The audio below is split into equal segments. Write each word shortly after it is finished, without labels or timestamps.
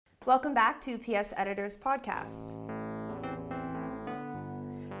Welcome back to PS Editors Podcast.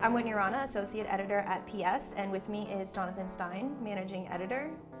 I'm Whitney Rana, Associate Editor at PS, and with me is Jonathan Stein, Managing Editor.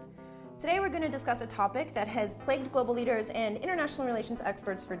 Today we're going to discuss a topic that has plagued global leaders and international relations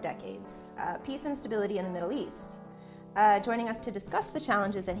experts for decades, peace and stability in the Middle East. Joining us to discuss the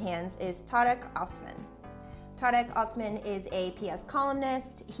challenges at hand is Tarek Osman. Tarek Osman is a PS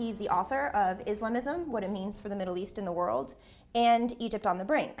columnist. He's the author of Islamism, What It Means for the Middle East and the World, and Egypt on the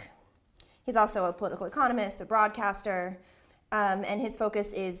Brink. He's also a political economist, a broadcaster, and his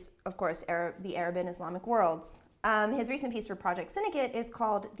focus is, of course, the Arab and Islamic worlds. His recent piece for Project Syndicate is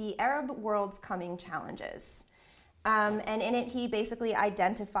called The Arab World's Coming Challenges. And in it, he basically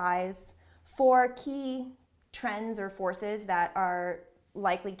identifies 4 key trends or forces that are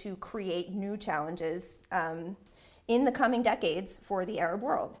likely to create new challenges in the coming decades for the Arab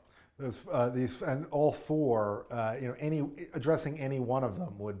world. These and all 4, addressing any one of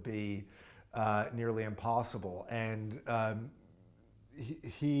them would be nearly impossible. And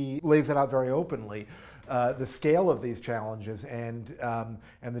he lays it out very openly, the scale of these challenges and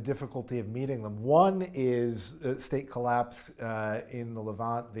the difficulty of meeting them. One is state collapse in the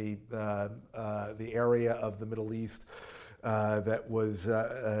Levant, the area of the Middle East that was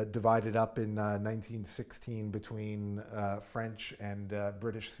divided up in 1916 between French and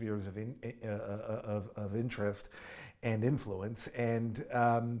British spheres of interest and influence, and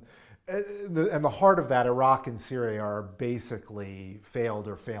the heart of that, Iraq and Syria, are basically failed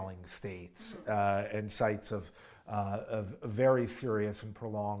or failing states and sites of very serious and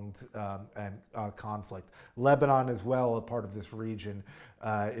prolonged conflict. Lebanon, as well, a part of this region,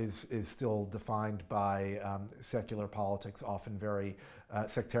 is still defined by secular politics, often very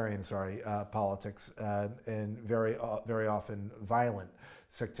sectarian, politics, and very often violent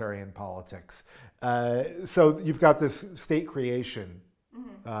sectarian politics. So you've got this state creation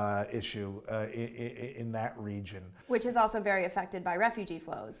issue in that region, which is also very affected by refugee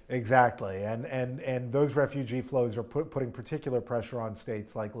flows. Exactly, and those refugee flows are putting particular pressure on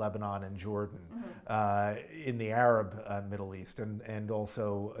states like Lebanon and Jordan in the Arab Middle East, and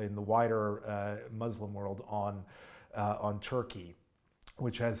also in the wider Muslim world on Turkey,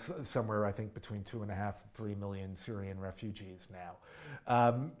 which has somewhere, I think, between 2.5 and 3 million Syrian refugees now.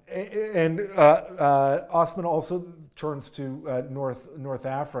 Osman also turns to North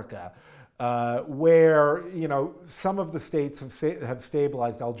Africa, where some of the states have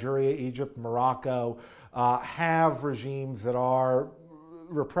stabilized. Algeria, Egypt, Morocco have regimes that are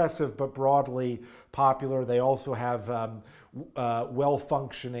repressive but broadly popular. They also have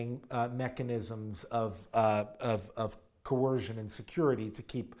well-functioning mechanisms of coercion and security to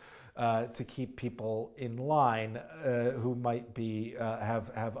keep people in line who might be have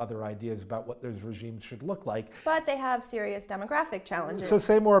other ideas about what those regimes should look like. But they have serious demographic challenges. So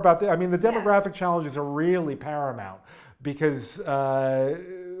say more about that. I mean, the demographic challenges are really paramount because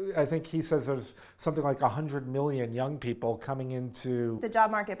I think he says there's something like 100 million young people coming into the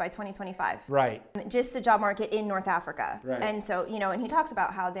job market by 2025. Right. Just the job market in North Africa. Right. And so, and he talks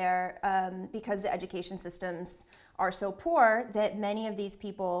about how they're, because the education systems are so poor, that many of these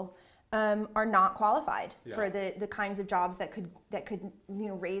people are not qualified for the kinds of jobs that could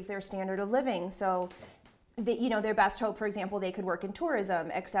raise their standard of living. So, their best hope, for example, they could work in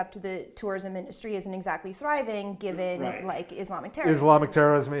tourism, except the tourism industry isn't exactly thriving given like Islamic terrorism. Islamic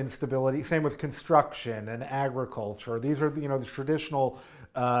terrorism, instability. Same with construction and agriculture. These are the traditional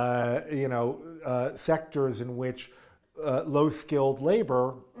sectors in which low-skilled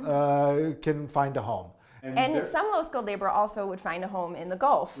labor can find a home. And some low-skilled labor also would find a home in the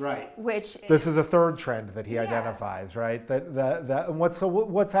Gulf, right? Which this is a third trend that he identifies, right? And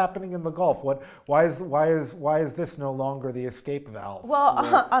what's happening in the Gulf? Why is this no longer the escape valve?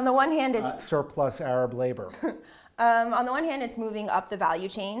 Well, on the one hand, it's surplus Arab labor. On the one hand, it's moving up the value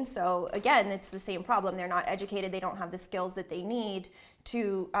chain. So again, it's the same problem. They're not educated. They don't have the skills that they need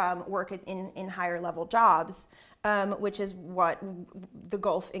to work in higher level jobs. Which is what the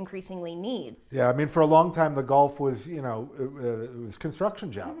Gulf increasingly needs. Yeah, I mean, for a long time, the Gulf was, it was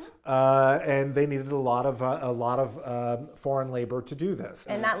construction jobs, and they needed a lot of foreign labor to do this.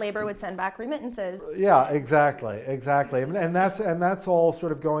 And that labor would send back remittances. Yeah, exactly, and that's all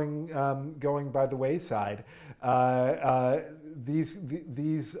sort of going by the wayside.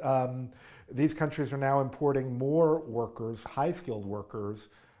 These countries are now importing more workers, high-skilled workers,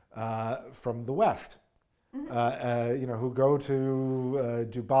 from the West. Who go to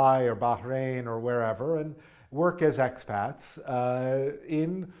Dubai or Bahrain or wherever and work as expats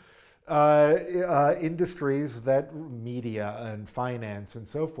in industries that media and finance and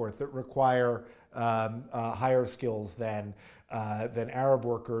so forth that require higher skills than Arab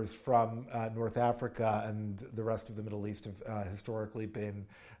workers from North Africa and the rest of the Middle East have historically been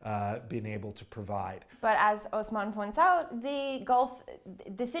able to provide. But as Osman points out,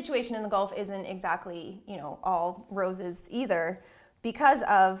 the situation in the Gulf isn't exactly, all roses either. Because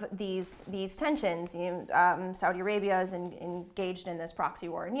of these tensions, Saudi Arabia is engaged in this proxy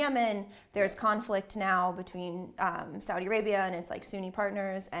war in Yemen. There's conflict now between Saudi Arabia and its Sunni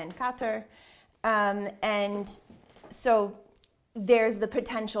partners and Qatar, and so there's the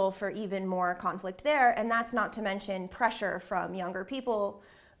potential for even more conflict there. And that's not to mention pressure from younger people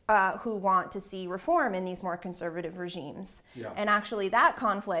who want to see reform in these more conservative regimes. Yeah. And actually that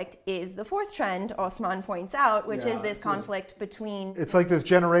conflict is the fourth trend Osman points out, which is this conflict between... It's like this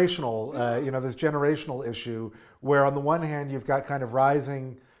generational, this generational issue where on the one hand you've got kind of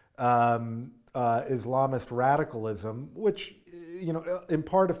rising Islamist radicalism, which, in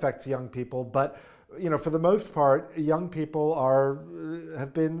part affects young people, but for the most part, young people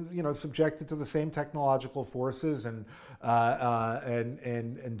have been, subjected to the same technological forces and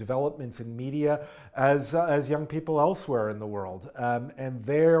developments in media as young people elsewhere in the world, and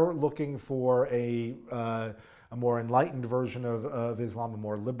they're looking for a more enlightened version of Islam, a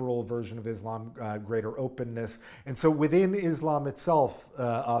more liberal version of Islam, greater openness. And so within Islam itself,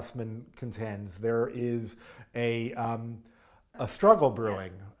 Osman contends, there is a struggle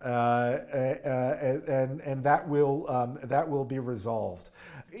brewing, and that will be resolved.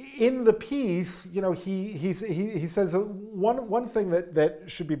 In the piece, he says one thing that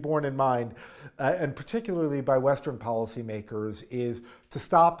should be borne in mind, and particularly by Western policymakers, is to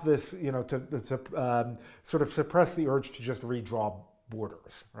stop this, to sort of suppress the urge to just redraw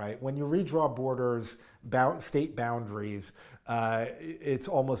borders. Right? When you redraw borders, state boundaries, it's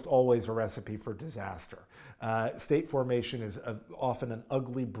almost always a recipe for disaster. State formation is often an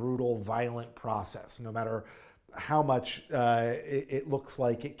ugly, brutal, violent process, no matter how much it looks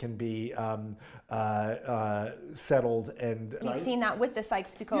like it can be settled. And you've seen that with the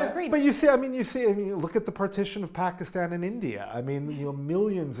Sykes-Picot Agreement. But you see, look at the partition of Pakistan and India.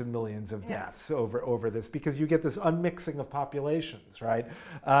 Millions and millions of deaths over this, because you get this unmixing of populations, right?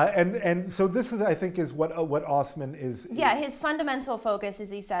 And so this is, I think, is what Osman is. Yeah, his fundamental focus is,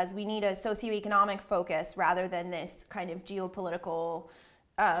 he says, we need a socioeconomic focus rather than this kind of geopolitical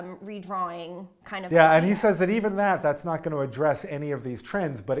redrawing kind of... Yeah, and he says that even that's not going to address any of these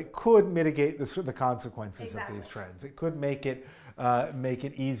trends, but it could mitigate the consequences of these trends. It could make it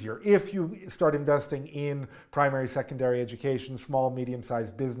easier if you start investing in primary, secondary education, small,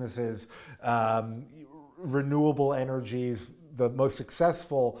 medium-sized businesses, renewable energies. The most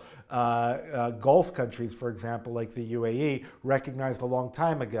successful Gulf countries, for example, like the UAE, recognized a long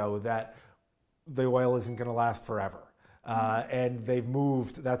time ago that the oil isn't going to last forever. And they've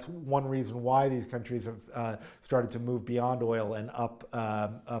moved. That's one reason why these countries have started to move beyond oil and up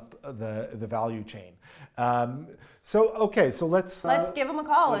the value chain. So let's give them a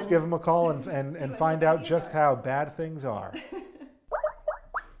call. Let's give them a call and find out just how bad things are.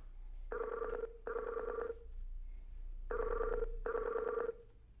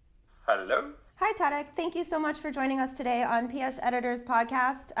 Hello. Hi, Tarek. Thank you so much for joining us today on PS Editors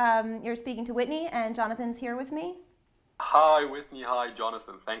Podcast. You're speaking to Whitney, and Jonathan's here with me. Hi, Whitney. Hi,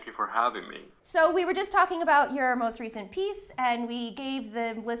 Jonathan. Thank you for having me. So we were just talking about your most recent piece, and we gave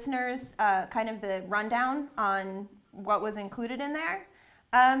the listeners kind of the rundown on what was included in there.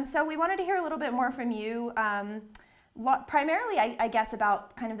 So we wanted to hear a little bit more from you, primarily, I guess,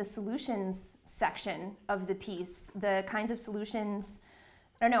 about kind of the solutions section of the piece, the kinds of solutions.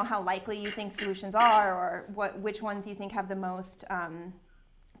 I don't know how likely you think solutions are, or which ones you think have the most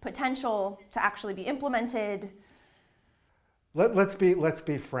potential to actually be implemented. Let's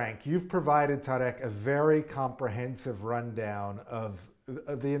be frank. You've provided, Tarek, a very comprehensive rundown of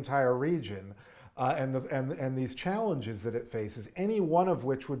the entire region and these challenges that it faces, any one of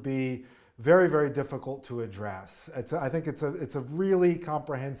which would be very, very difficult to address. I think it's a really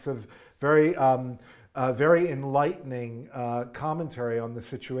comprehensive, very enlightening commentary on the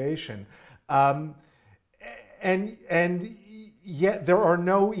situation, and yet there are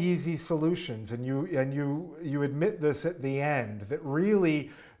no easy solutions, and you admit this at the end, that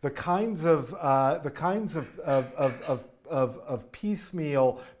really the kinds of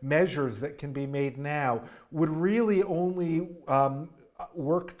piecemeal measures that can be made now would really only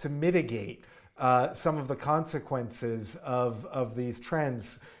work to mitigate some of the consequences of these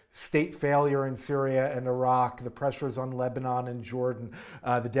trends. State failure in Syria and Iraq, the pressures on Lebanon and Jordan,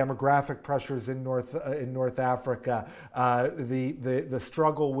 the demographic pressures in North Africa, the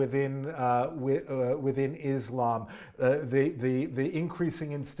struggle within Islam, the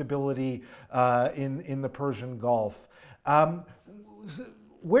increasing instability in the Persian Gulf. Um,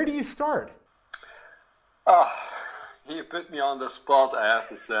 where do you start? Oh, you put me on the spot, I have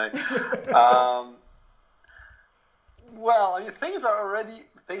to say. Well, I mean, things are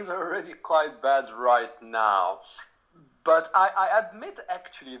already quite bad right now. But I admit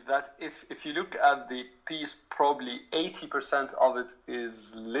actually that if you look at the piece, probably 80% of it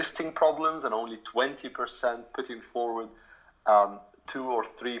is listing problems and only 20% putting forward 2 or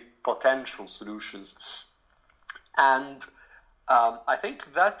 3 potential solutions. And I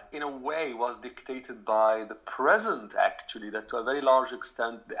think that in a way was dictated by the present, actually, that to a very large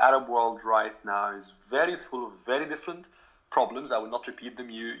extent the Arab world right now is very full of very different problems. I will not repeat them,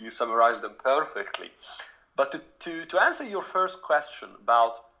 you summarized them perfectly. But to answer your first question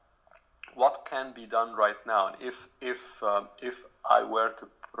about what can be done right now, and if I were to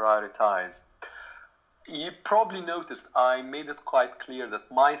prioritize, you probably noticed I made it quite clear that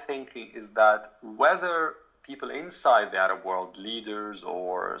my thinking is that whether people inside the Arab world, leaders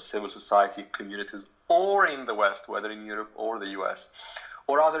or civil society communities, or in the West, whether in Europe or the US,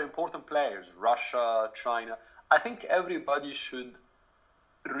 or other important players, Russia, China, I think everybody should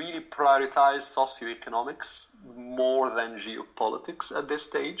really prioritize socioeconomics more than geopolitics at this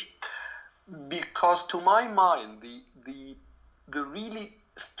stage, because to my mind the really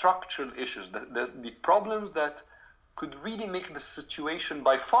structural issues, the problems that could really make the situation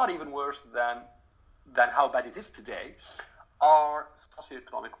by far even worse than how bad it is today, are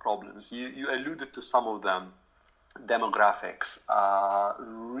socioeconomic problems. You alluded to some of them. Demographics,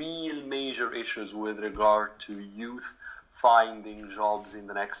 real major issues with regard to youth finding jobs in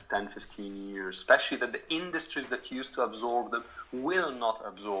the next 10, 15 years, especially that the industries that used to absorb them will not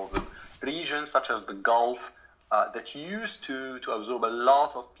absorb them. Regions such as the Gulf that used to absorb a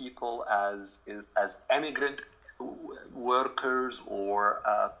lot of people as emigrant workers or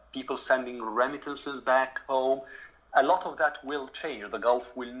people sending remittances back home, a lot of that will change. The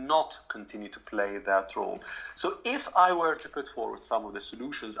Gulf will not continue to play that role. So if I were to put forward some of the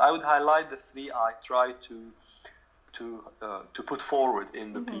solutions, I would highlight the 3 I tried to put forward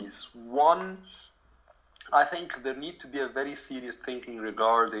in the piece. One, I think there need to be a very serious thinking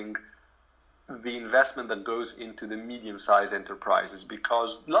regarding the investment that goes into the medium-sized enterprises,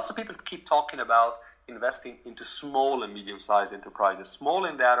 because lots of people keep talking about investing into small and medium-sized enterprises. Small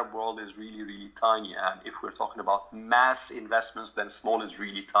in the Arab world is really, really tiny, and if we're talking about mass investments, then small is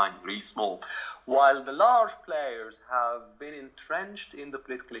really tiny, really small. While the large players have been entrenched in the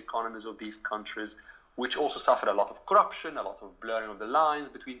political economies of these countries, which also suffered a lot of corruption, a lot of blurring of the lines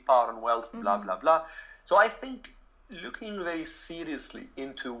between power and wealth, blah, blah, blah. So I think looking very seriously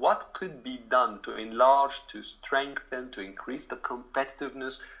into what could be done to enlarge, to strengthen, to increase the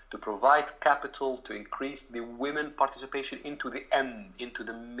competitiveness, to provide capital, to increase the women participation into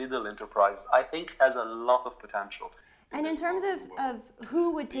the middle enterprise, I think has a lot of potential. And in terms of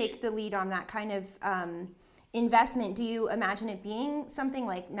who would take the lead on that kind of investment, do you imagine it being something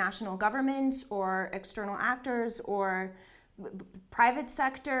like national governments or external actors or private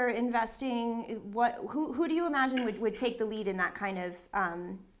sector investing? Who do you imagine would take the lead in that kind of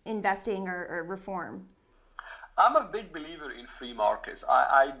investing or reform? I'm a big believer in free markets.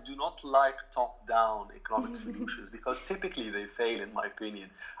 I do not like top-down economic solutions because typically they fail, in my opinion.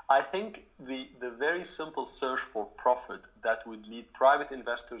 I think the very simple search for profit that would lead private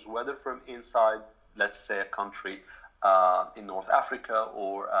investors, whether from inside, let's say, a country in North Africa,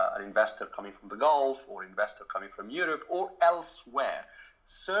 or an investor coming from the Gulf, or investor coming from Europe, or elsewhere,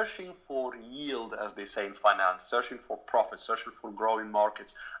 searching for yield, as they say in finance, searching for profit, searching for growing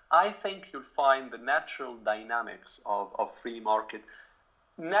markets. I think you'll find the natural dynamics of free market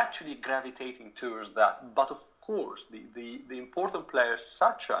naturally gravitating towards that. But of course, the important players,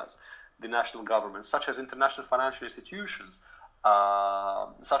 such as the national government, such as international financial institutions,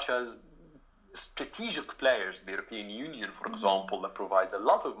 such as strategic players, the European Union, for example, that provides a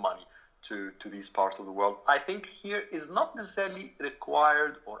lot of money to these parts of the world, I think here is not necessarily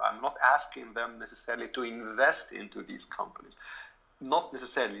required, or I'm not asking them necessarily to invest into these companies. Not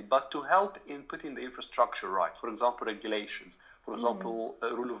necessarily, but to help in putting the infrastructure right. For example, regulations. For example,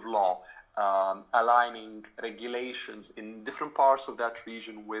 rule of law, aligning regulations in different parts of that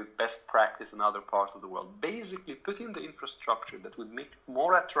region with best practice in other parts of the world. Basically, putting the infrastructure that would make it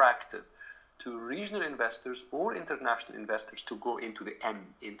more attractive to regional investors or international investors to go into the end,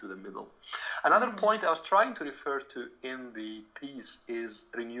 into the middle. Another point I was trying to refer to in the piece is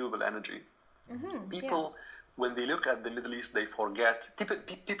renewable energy. People, when they look at the Middle East, they forget.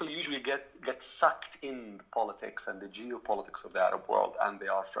 People usually get sucked in the politics and the geopolitics of the Arab world, and they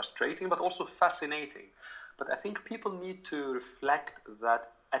are frustrating, but also fascinating. But I think people need to reflect that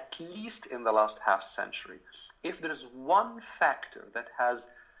at least in the last half century, if there is one factor that has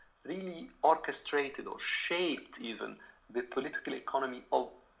really orchestrated or shaped even the political economy of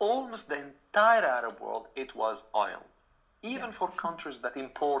almost the entire Arab world, it was oil. Even for countries that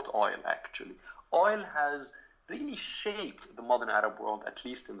import oil, actually. Oil has really shaped the modern Arab world, at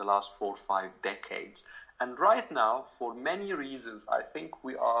least in the last 4 or 5 decades. And right now, for many reasons, I think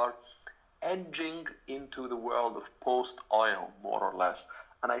we are edging into the world of post-oil, more or less.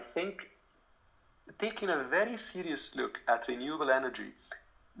 And I think taking a very serious look at renewable energy,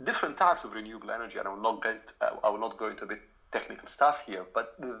 different types of renewable energy, and I will not go into a bit technical stuff here,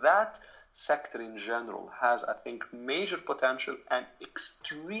 but that sector in general has, I think, major potential and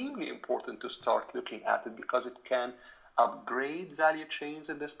extremely important to start looking at it because it can upgrade value chains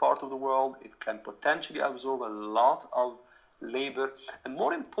in this part of the world. It can potentially absorb a lot of labor, and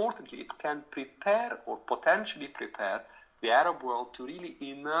more importantly, it can prepare or potentially prepare the Arab world to really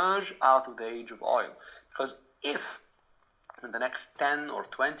emerge out of the age of oil. Because if in the next 10 or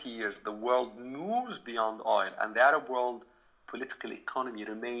 20 years the world moves beyond oil and the Arab world political economy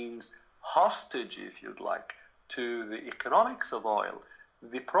remains hostage, if you'd like, to the economics of oil,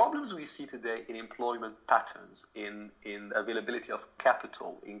 the problems we see today in employment patterns, in availability of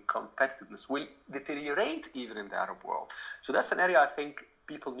capital, in competitiveness will deteriorate even in the Arab world. So that's an area I think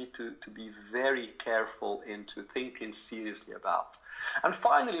people need to be very careful into thinking seriously about. And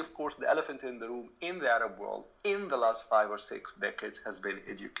finally, of course, the elephant in the room in the Arab world in the last 5 or 6 decades has been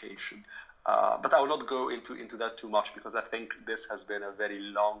education. But I will not go into that too much because I think this has been a very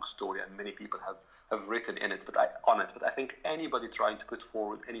long story and many people have written on it. But I think anybody trying to put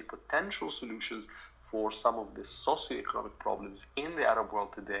forward any potential solutions for some of the socioeconomic problems in the Arab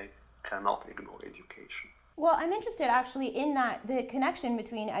world today cannot ignore education. Well, I'm interested actually in that, the connection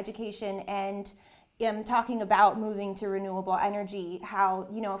between education and talking about moving to renewable energy, how,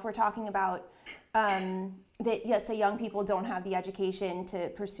 if we're talking about that, let's say young people don't have the education to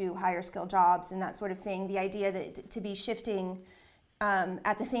pursue higher skill jobs and that sort of thing, the idea that to be shifting,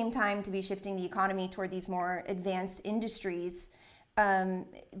 at the same time to be shifting the economy toward these more advanced industries,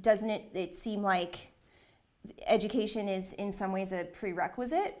 doesn't it seem like education is in some ways a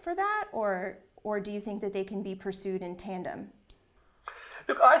prerequisite for that, or do you think that they can be pursued in tandem?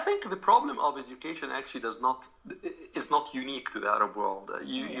 Look, I think the problem of education actually is not unique to the Arab world.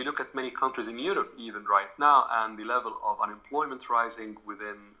 You look at many countries in Europe even right now, and the level of unemployment rising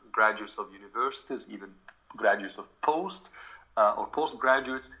within graduates of universities, even graduates of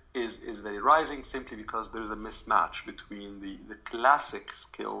postgraduates, is very rising simply because there is a mismatch between the classic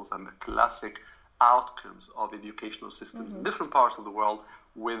skills and the classic outcomes of educational systems in different parts of the world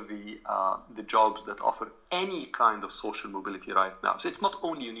with the jobs that offer any kind of social mobility right now. So it's not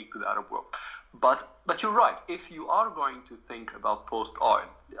only unique to the Arab world. But you're right. If you are going to think about post-oil,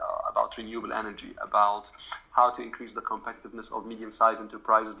 about renewable energy, about how to increase the competitiveness of medium-sized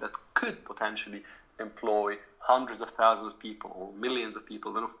enterprises that could potentially employ hundreds of thousands of people or millions of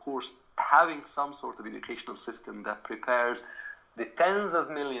people, then of course having some sort of educational system that prepares the tens of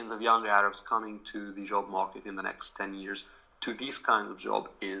millions of young Arabs coming to the job market in the next 10 years to these kinds of jobs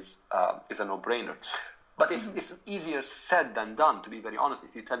is a no-brainer. But it's easier said than done, to be very honest.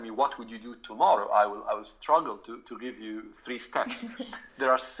 If you tell me what would you do tomorrow, I will struggle to give you 3 steps.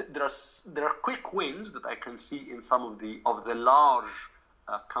 There are quick wins that I can see in some of the large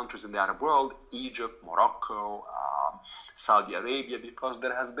countries in the Arab world, Egypt, Morocco, Saudi Arabia, because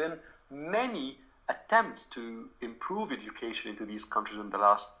there has been many attempts to improve education into these countries in the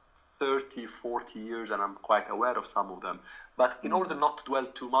last 30, 40 years, and I'm quite aware of some of them. But in order not to dwell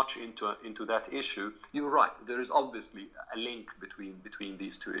too much into that issue, you're right. There is obviously a link between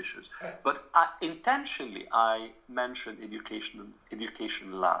these 2 issues. But intentionally, I mentioned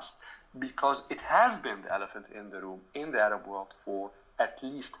education last because it has been the elephant in the room in the Arab world for at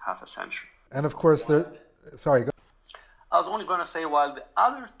least half a century. And of course, sorry. Go. I was only going to say, while the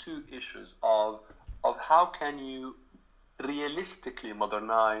other 2 issues of how can you realistically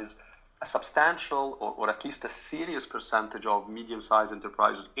modernize a substantial or at least a serious percentage of medium-sized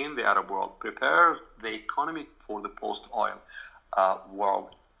enterprises in the Arab world, prepare the economy for the post-oil world,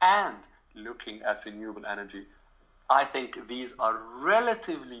 and looking at renewable energy, I think these are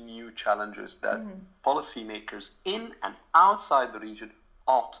relatively new challenges that policymakers in and outside the region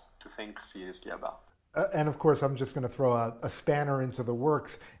ought to think seriously about. And of course, I'm just going to throw a spanner into the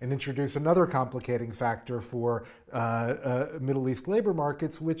works and introduce another complicating factor for Middle East labor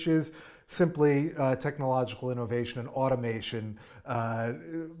markets, which is simply technological innovation and automation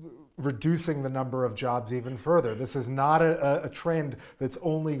reducing the number of jobs even further. This is not a trend that's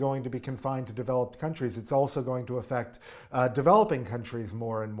only going to be confined to developed countries. It's also going to affect developing countries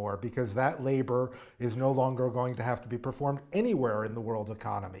more and more, because that labor is no longer going to have to be performed anywhere in the world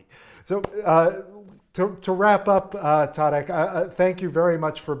economy. So to wrap up, Tadek, thank you very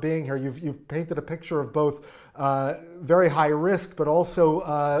much for being here. You've painted a picture of both very high risk, but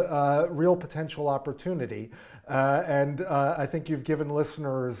also real potential opportunity. And I think you've given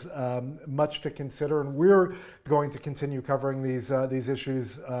listeners much to consider, and we're going to continue covering these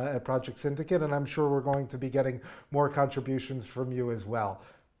issues at Project Syndicate, and I'm sure we're going to be getting more contributions from you as well.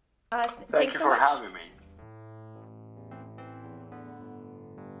 Thank you for having me.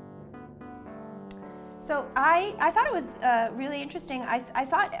 So I thought it was really interesting. I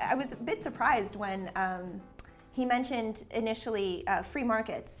thought I was a bit surprised when he mentioned initially free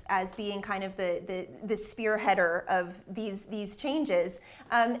markets as being kind of the spearheader of these changes.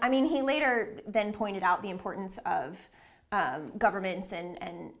 I mean, he later then pointed out the importance of governments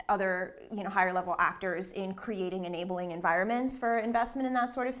and other higher level actors in creating enabling environments for investment and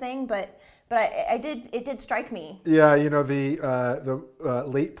that sort of thing. But it did strike me. Yeah, the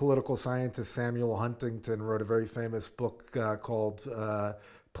late political scientist Samuel Huntington wrote a very famous book called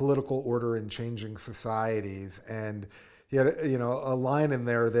Political Order in Changing Societies, and he had a line in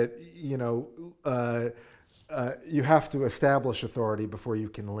there that you have to establish authority before you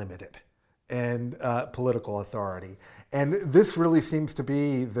can limit it, and political authority. And this really seems to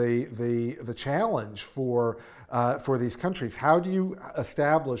be the challenge for these countries. How do you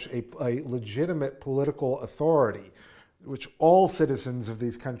establish a legitimate political authority, which all citizens of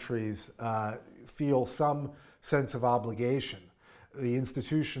these countries feel some sense of obligation? The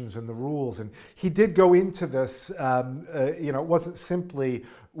institutions and the rules. And he did go into this, it wasn't simply,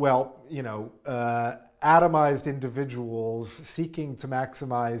 atomized individuals seeking to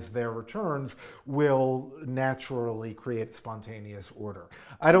maximize their returns will naturally create spontaneous order.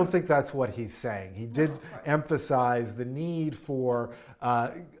 I don't think that's what he's saying. He did emphasize the need for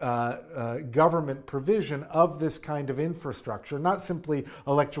government provision of this kind of infrastructure, not simply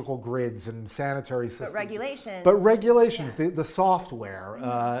electrical grids and sanitary systems. But regulations. Yeah. The software,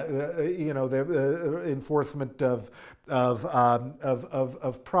 the enforcement of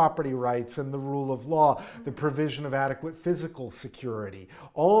property rights and the rule of law, the provision of adequate physical security,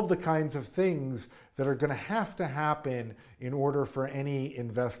 all of the kinds of things that are going to happen in order for any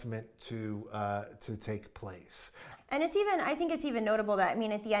investment to take place. And I think it's even notable that,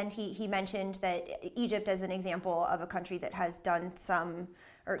 at the end he mentioned that Egypt as an example of a country that has done some,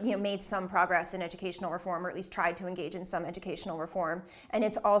 or made some progress in educational reform, or at least tried to engage in some educational reform. And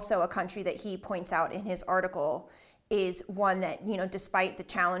it's also a country that he points out in his article is one that, despite the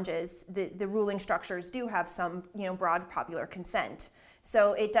challenges, the ruling structures do have some, broad popular consent.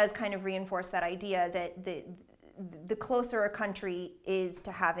 So it does kind of reinforce that idea that the closer a country is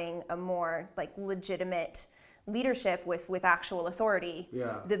to having a more legitimate leadership with actual authority,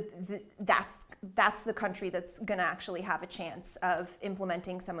 that's the country that's going to actually have a chance of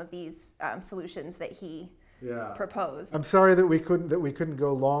implementing some of these solutions that he proposed. I'm sorry that we couldn't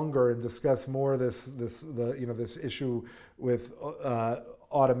go longer and discuss more this issue with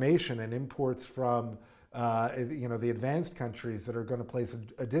automation and imports from the advanced countries that are going to place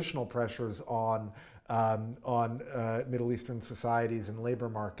additional pressures on Middle Eastern societies and labor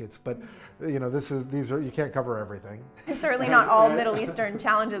markets. But you can't cover everything. Certainly not all Middle Eastern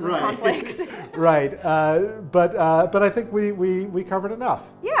challenges and conflicts. Right, but I think we covered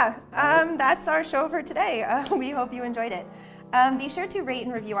enough. Yeah, that's our show for today. We hope you enjoyed it. Be sure to rate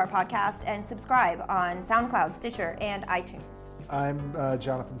and review our podcast and subscribe on SoundCloud, Stitcher, and iTunes. I'm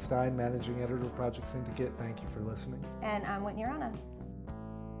Jonathan Stein, Managing Editor of Project Syndicate. Thank you for listening. And I'm Whitney Rana.